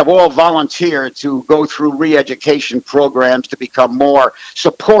they have all volunteered to go through re-education programs to become more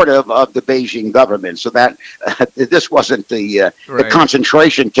supportive of the Beijing government. So that this wasn't the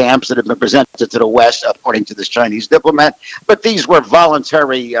concentration camps that have been presented to the West, according to this Chinese diplomat, but these were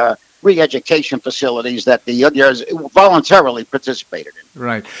voluntary re-education facilities that the Uyghurs voluntarily participated in.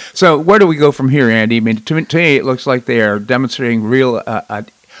 Right. So where do we go from here, Andy? I mean, to me, it looks like they are demonstrating real an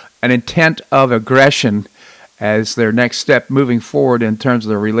intent of aggression as their next step moving forward in terms of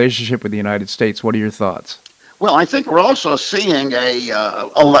their relationship with the United States. What are your thoughts? Well, I think we're also seeing an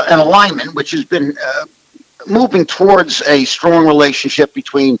alignment which has been moving towards a strong relationship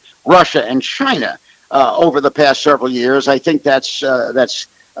between Russia and China over the past several years. I think that's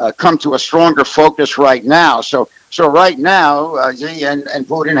come to a stronger focus right now. So right now, Xi and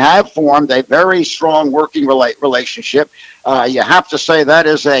Putin have formed a very strong working relationship. You have to say that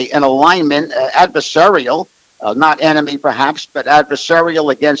is an alignment, adversarial, not enemy perhaps, but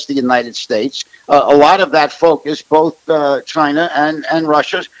adversarial against the United States. A lot of that focus, both China and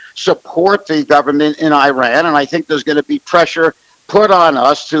Russia support the government in Iran, and I think there's going to be pressure put on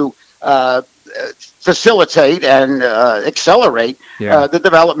us to facilitate and accelerate the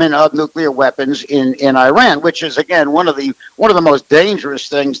development of nuclear weapons in Iran, which is again one of the most dangerous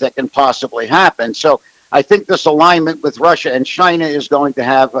things that can possibly happen. So I think this alignment with Russia and China is going to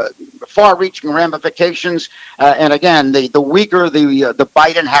have far-reaching ramifications. And again, the weaker the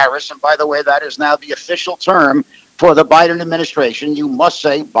Biden-Harris, and by the way, that is now the official term for the Biden administration. You must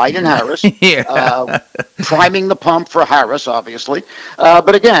say Biden-Harris, priming the pump for Harris, obviously.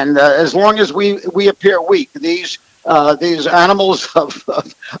 But again, as long as we appear weak, these animals of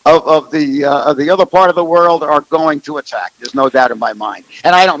the other part of the world are going to attack. There's no doubt in my mind.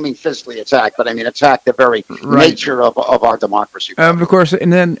 And I don't mean physically attack, but I mean attack the very nature of our democracy. Of course,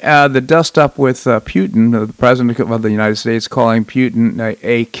 and then the dust up with Putin, the president of the United States, calling Putin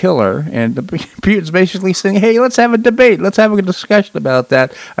a killer. And Putin's basically saying, hey, let's have a debate. Let's have a discussion about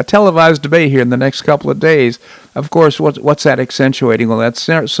that. A televised debate here in the next couple of days. Of course, what's that accentuating? Well, that's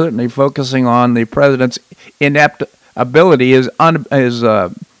certainly focusing on the president's inept ability, his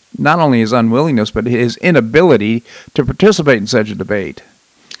not only his unwillingness, but his inability to participate in such a debate.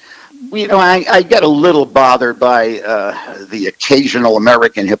 You know, I get a little bothered by the occasional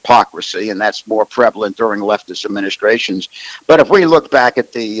American hypocrisy, and that's more prevalent during leftist administrations. But if we look back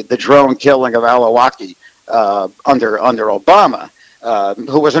at the drone killing of Al-Awlaki under Obama,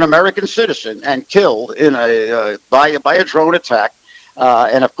 who was an American citizen and killed in by a drone attack.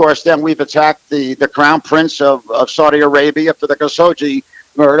 And of course, then we've attacked the Crown Prince of Saudi Arabia for the Khashoggi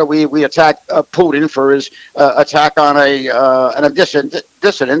murder. We attacked Putin for his attack on a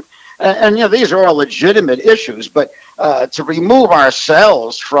dissident. And you know, these are all legitimate issues. But to remove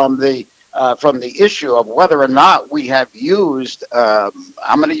ourselves from the issue of whether or not we have used,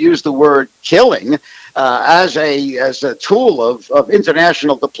 I'm going to use the word killing, as a tool of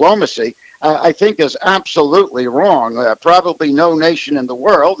international diplomacy, I think is absolutely wrong. Probably no nation in the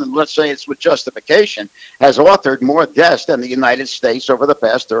world, and let's say it's with justification, has authored more deaths than the United States over the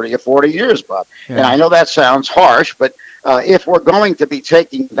past 30 or 40 years, Bob. Yeah. And I know that sounds harsh, but if we're going to be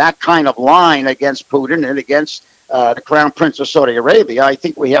taking that kind of line against Putin and against the Crown Prince of Saudi Arabia, I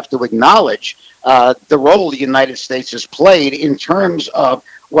think we have to acknowledge the role the United States has played in terms of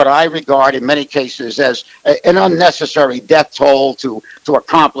what I regard in many cases as an unnecessary death toll to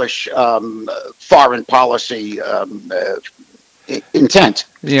accomplish foreign policy intent.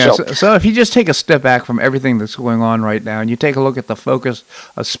 Yeah, so if you just take a step back from everything that's going on right now and you take a look at the focus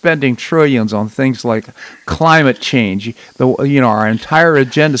of spending trillions on things like climate change, our entire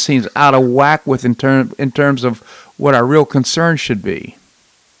agenda seems out of whack with in terms of what our real concern should be.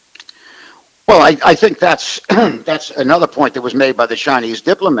 Well, I think that's another point that was made by the Chinese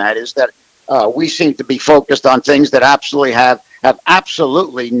diplomat, is that we seem to be focused on things that absolutely have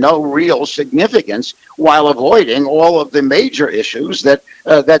absolutely no real significance, while avoiding all of the major issues that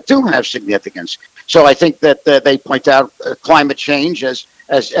do have significance. So I think that they point out climate change as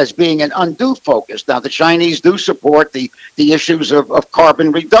being an undue focus. Now, the Chinese do support the issues of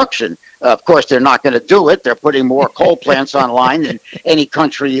carbon reduction. Of course, they're not going to do it. They're putting more coal plants online than any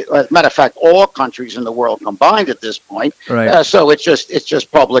country. As a matter of fact, all countries in the world combined at this point. Right. So it's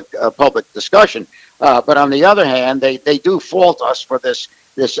just public discussion. But on the other hand, they do fault us for this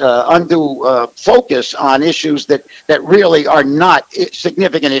undue focus on issues that really are not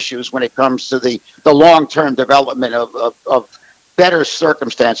significant issues when it comes to the long-term development of better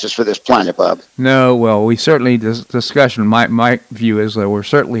circumstances for this planet, Bob. No, well, we certainly, this discussion, my view is that we're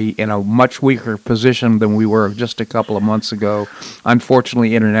certainly in a much weaker position than we were just a couple of months ago,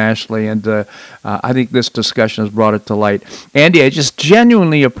 unfortunately, internationally, and I think this discussion has brought it to light. Andy, I just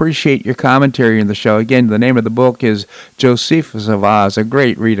genuinely appreciate your commentary in the show. Again, the name of the book is Josephus of Oz, a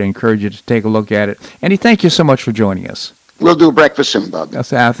great read. I encourage you to take a look at it. Andy, thank you so much for joining us. We'll do breakfast soon, Bob.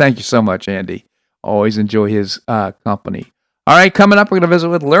 Thank you so much, Andy. Always enjoy his company. All right, coming up, we're going to visit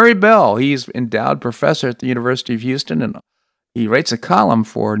with Larry Bell. He's endowed professor at the University of Houston, and he writes a column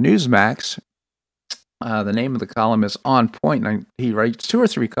for Newsmax. The name of the column is On Point, and he writes 2 or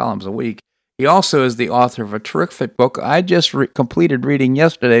 3 columns a week. He also is the author of a terrific book I just completed reading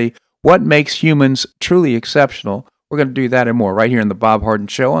yesterday, What Makes Humans Truly Exceptional. We're going to do that and more right here in The Bob Harden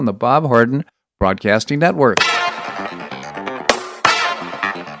Show on the Bob Harden Broadcasting Network.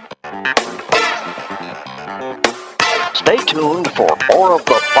 Stay tuned for more of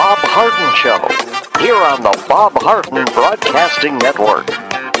the Bob Harden Show here on the Bob Harden Broadcasting Network.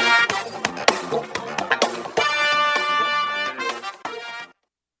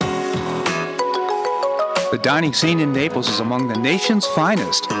 The dining scene in Naples is among the nation's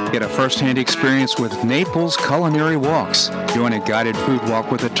finest. Get a first-hand experience with Naples Culinary Walks. Join a guided food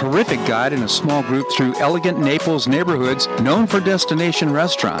walk with a terrific guide in a small group through elegant Naples neighborhoods known for destination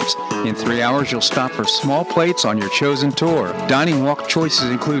restaurants. In 3 hours, you'll stop for small plates on your chosen tour. Dining walk choices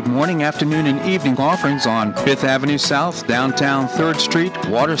include morning, afternoon, and evening offerings on 5th Avenue South, downtown 3rd Street,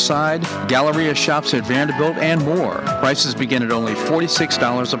 Waterside, Galleria shops at Vanderbilt, and more. Prices begin at only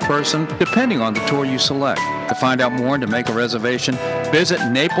 $46 a person, depending on the tour you select. To find out more and to make a reservation, visit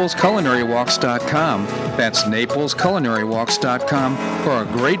NaplesCulinarywalks.com. That's NaplesCulinarywalks.com for a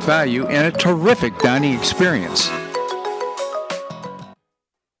great value and a terrific dining experience.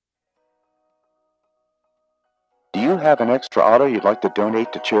 Do you have an extra auto you'd like to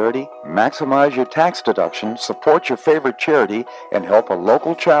donate to charity? Maximize your tax deduction, support your favorite charity, and help a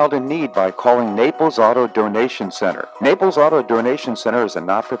local child in need by calling Naples Auto Donation Center. Naples Auto Donation Center is a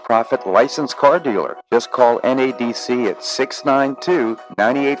not-for-profit licensed car dealer. Just call NADC at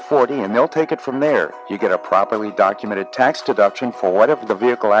 692-9840 and they'll take it from there. You get a properly documented tax deduction for whatever the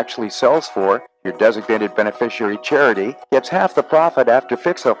vehicle actually sells for. Your designated beneficiary charity gets half the profit after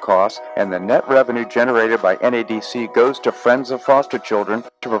fix-up costs, and the net revenue generated by NADC goes to Friends of Foster Children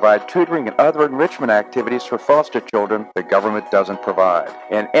to provide tutoring and other enrichment activities for foster children the government doesn't provide.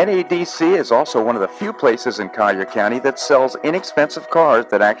 And NADC is also one of the few places in Collier County that sells inexpensive cars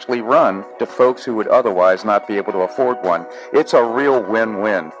that actually run to folks who would otherwise not be able to afford one. It's a real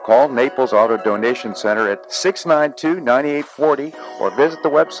win-win. Call Naples Auto Donation Center at 692-9840 or visit the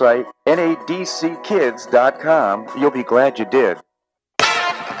website NADCkids.com. You'll be glad you did.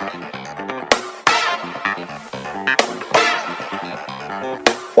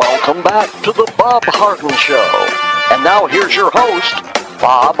 Welcome back to the Bob Harden Show. And now here's your host,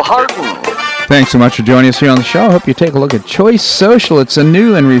 Bob Harden. Thanks so much for joining us here on the show. I hope you take a look at Choice Social. It's a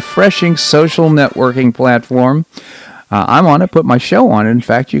new and refreshing social networking platform. I'm on it, put my show on it. In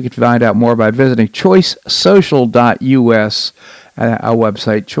fact, you can find out more by visiting choicesocial.us. our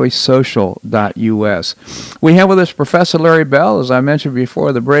website, choicesocial.us. We have with us Professor Larry Bell, as I mentioned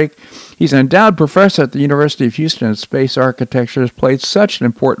before the break. He's an endowed professor at the University of Houston, and space architecture has played such an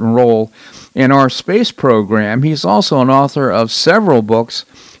important role in our space program. He's also an author of several books.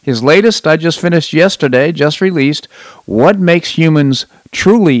 His latest, I just finished yesterday, just released, What Makes Humans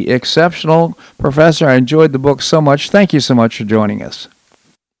Truly Exceptional. Professor, I enjoyed the book so much. Thank you so much for joining us.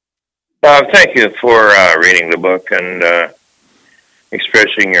 Thank you for reading the book and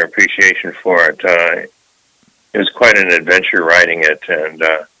expressing your appreciation for it. It was quite an adventure writing it, and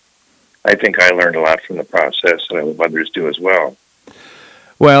I think I learned a lot from the process, and I hope others do as well.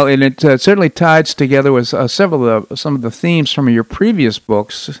 Well, and it certainly ties together with some of the themes from your previous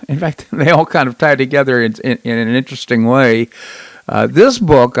books. In fact, they all kind of tie together in an interesting way. This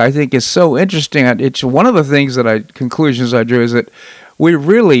book, I think, is so interesting. It's one of the conclusions I drew is that we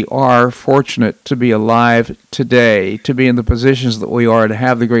really are fortunate to be alive today, to be in the positions that we are, to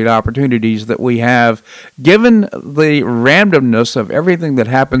have the great opportunities that we have, given the randomness of everything that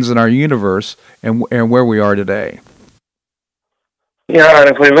happens in our universe and where we are today. Yeah, and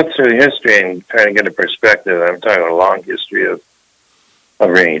if we look through history and try to get a perspective, I'm talking a long history of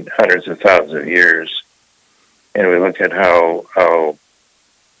hundreds of thousands of years, and we look at how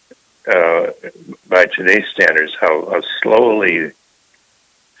by today's standards, how slowly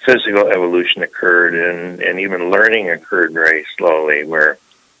physical evolution occurred, and even learning occurred very slowly, where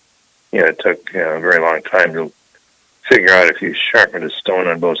it took a very long time to figure out if you sharpened a stone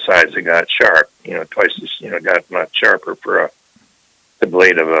on both sides, it got sharp. Twice as got much sharper for the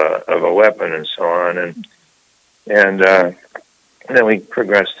blade of a weapon, and so on, and then we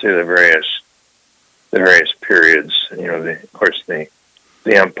progressed through the various periods. Of course, the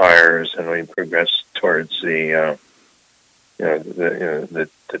empires, and we progressed towards the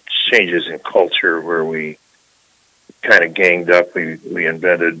changes in culture, where we kind of ganged up. We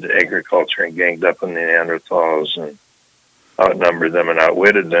invented agriculture and ganged up on the Neanderthals and outnumbered them and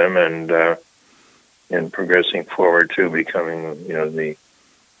outwitted them, and progressing forward to becoming the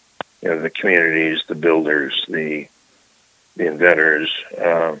communities, the builders, the inventors,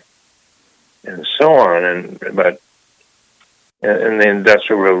 and so on. And the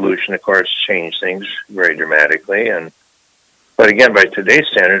Industrial Revolution, of course, changed things very dramatically, but again, by today's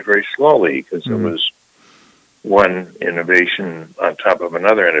standards, very slowly, because it was one innovation on top of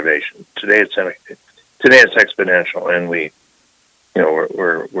another innovation. Today it's exponential, and we're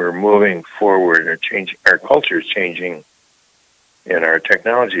moving forward. Our culture is changing, and our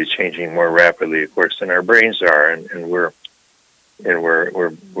technology is changing more rapidly, of course, than our brains are, and we're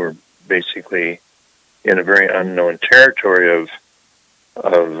basically in a very unknown territory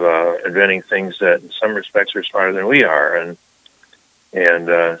of inventing things that, in some respects, are smarter than we are, and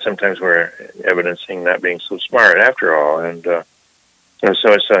sometimes we're evidencing not being so smart after all, and so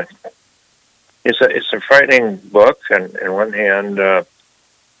it's a frightening book. And on one hand,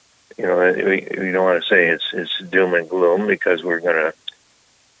 we don't want to say it's doom and gloom, because we're going to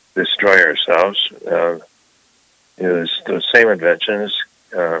destroy ourselves. Those same inventions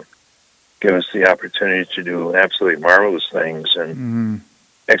give us the opportunity to do absolutely marvelous things, and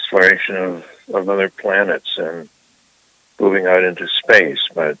exploration of other planets, and moving out into space,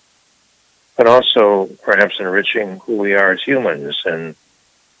 but also perhaps enriching who we are as humans, and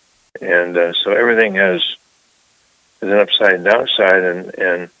so everything has an upside and downside,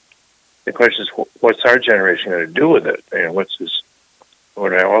 and the question is, what's our generation going to do with it? What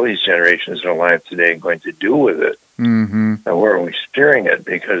are all these generations that are alive today going to do with it? And where are we steering it?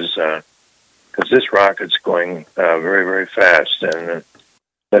 Because this rocket's going very, very fast, and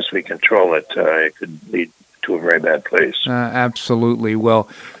unless we control it, it could lead to a very bad place. Absolutely. Well,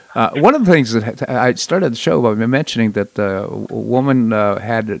 one of the things that I started the show by mentioning that a woman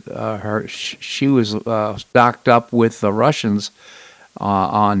she was docked up with the Russians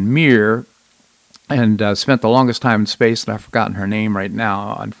on Mir, and spent the longest time in space, and I've forgotten her name right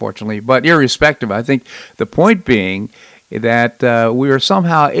now, unfortunately. But irrespective, I think the point being that we were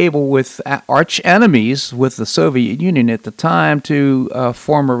somehow able, with arch enemies with the Soviet Union at the time, to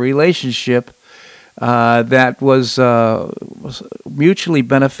form a relationship that was mutually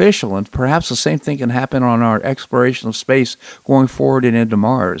beneficial, and perhaps the same thing can happen on our exploration of space going forward and into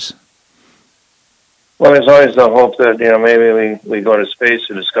Mars. Well, there's always the hope that maybe we go to space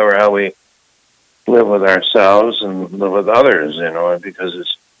to discover how we live with ourselves and live with others.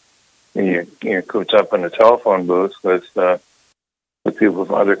 Because you're cooped up in a telephone booth with people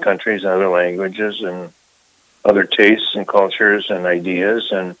from other countries and other languages and other tastes and cultures and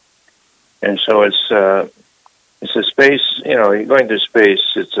ideas, and so it's a space. You're going to space.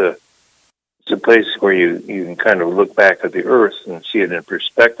 It's a a place where you can kind of look back at the Earth and see it in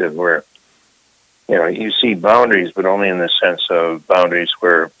perspective, where you see boundaries, but only in the sense of boundaries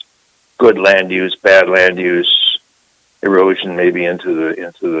where good land use, bad land use, erosion maybe into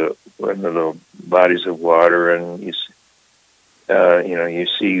the bodies of water, and you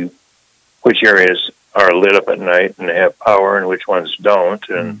see which areas are lit up at night and have power and which ones don't,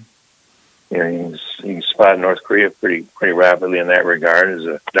 and you can spot North Korea pretty rapidly in that regard as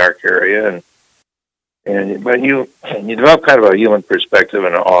a dark area, but you develop kind of a human perspective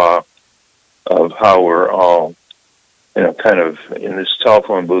and awe of how we're all kind of in this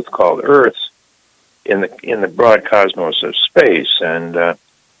telephone booth called Earth in the broad cosmos of space, and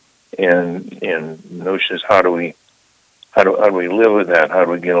notions how do we live with that, how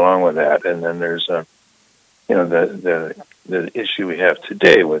do we get along with that, and then there's the issue we have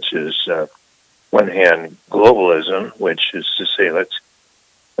today, which is one hand globalism, which is to say let's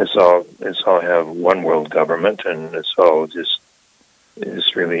all have one world government, and let's all just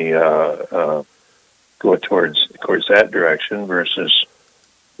really go towards that direction, versus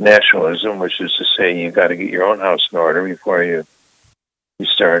nationalism, which is to say you got to get your own house in order before you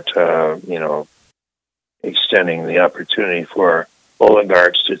start extending the opportunity for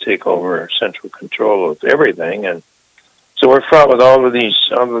oligarchs to take over central control of everything. And so we're fraught with all of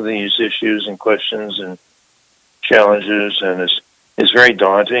these issues and questions and challenges, and it's very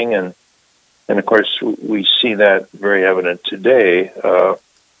daunting, and of course we see that very evident today,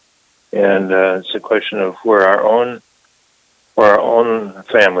 and it's a question of where our own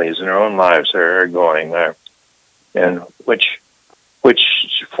families and our own lives are going, and which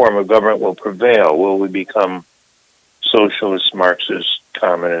form of government will prevail. Will we become socialists, Marxists,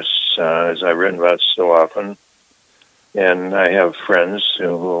 communists, as I've written about so often? And I have friends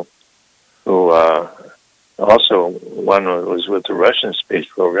who also, one was with the Russian space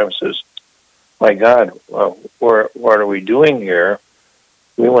program, says, "My God, what are we doing here?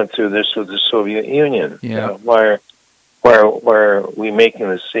 We went through this with the Soviet Union. Yeah. Why are we making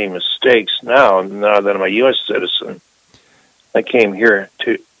the same mistakes now? Now that I'm a U.S. citizen, I came here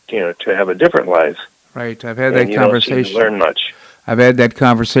to have a different life." Right. I've had that conversation. Don't seem to learn much. I've had that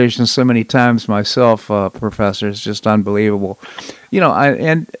conversation so many times myself, Professor. It's just unbelievable.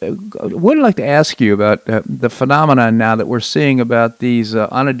 I would like to ask you about the phenomenon now that we're seeing about these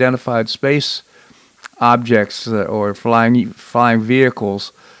unidentified space objects or flying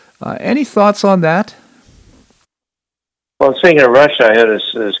vehicles. Any thoughts on that? Well, speaking of Russia, I had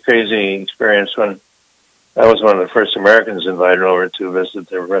this crazy experience when I was one of the first Americans invited over to visit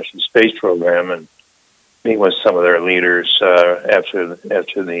the Russian space program and meet with some of their leaders after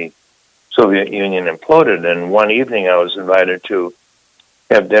the Soviet Union imploded. And one evening I was invited to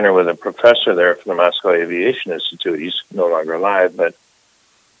have dinner with a professor there from the Moscow Aviation Institute. He's no longer alive, but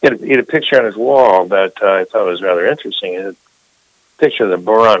he had a picture on his wall that I thought was rather interesting. It had a picture of the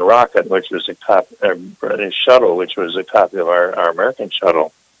Buran rocket, which was his shuttle, which was a copy of our American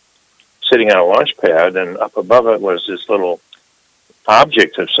shuttle, sitting on a launch pad, and up above it was this little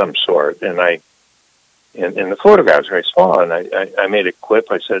object of some sort. And the photographs very small, and I made a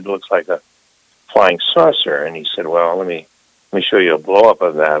quip. I said, "It looks like a flying saucer." And he said, "Well, let me show you a blow-up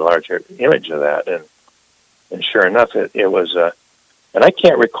of that, a larger image of that." And sure enough, it was and I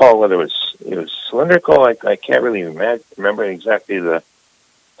can't recall whether it was cylindrical. I can't really remember exactly the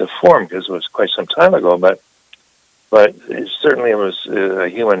form, because it was quite some time ago, but it certainly was a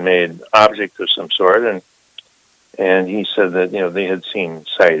human-made object of some sort, and he said that they had seen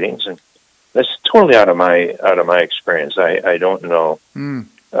sightings, and that's totally out of my experience. I don't know.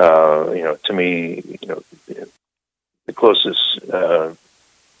 To me, the closest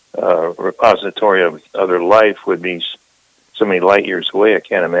repository of other life would be so many light years away. I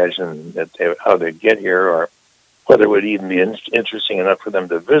can't imagine how they'd get here, or whether it would even be interesting enough for them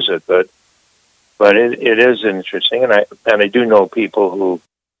to visit. But it is interesting, and I do know people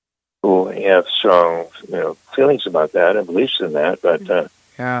who have strong feelings about that and beliefs in that. But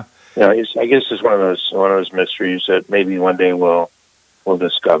yeah. I guess it's one of those mysteries that maybe one day we'll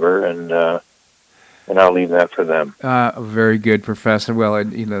discover, and I'll leave that for them. Very good, Professor. Well,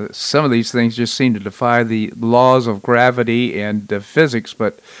 some of these things just seem to defy the laws of gravity and physics,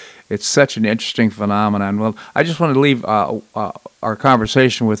 but it's such an interesting phenomenon. Well, I just want to leave our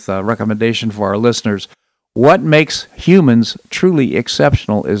conversation with a recommendation for our listeners. What Makes Humans Truly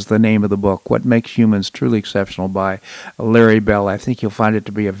Exceptional is the name of the book. What Makes Humans Truly Exceptional by Larry Bell. I think you'll find it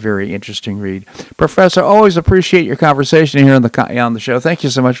to be a very interesting read. Professor, always appreciate your conversation here on the show. Thank you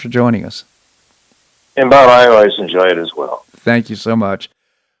so much for joining us. And Bob, I always enjoy it as well. Thank you so much.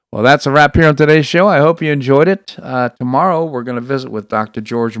 Well, that's a wrap here on today's show. I hope you enjoyed it. Tomorrow, we're going to visit with Dr.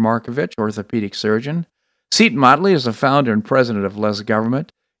 George Markovich, orthopedic surgeon. Seton Motley is the founder and president of Less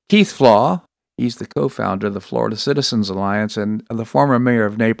Government. Keith Flaw, he's the co-founder of the Florida Citizens Alliance, and the former mayor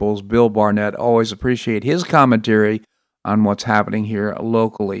of Naples, Bill Barnett. Always appreciate his commentary on what's happening here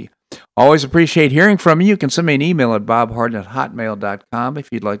locally. Always appreciate hearing from you. You can send me an email at bobharden@hotmail.com if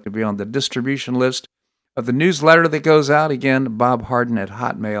you'd like to be on the distribution list of the newsletter that goes out. Again,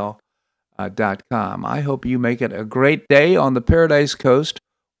 bobharden@hotmail.com. I hope you make it a great day on the Paradise Coast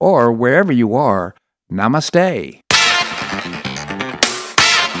or wherever you are. Namaste.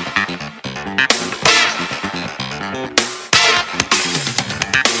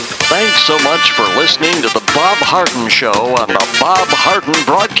 Thanks so much for listening to the Bob Harden Show on the Bob Harden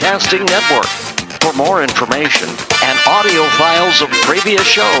Broadcasting Network. For more information and audio files of previous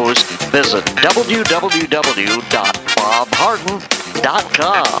shows, visit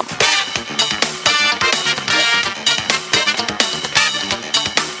www.bobharden.com.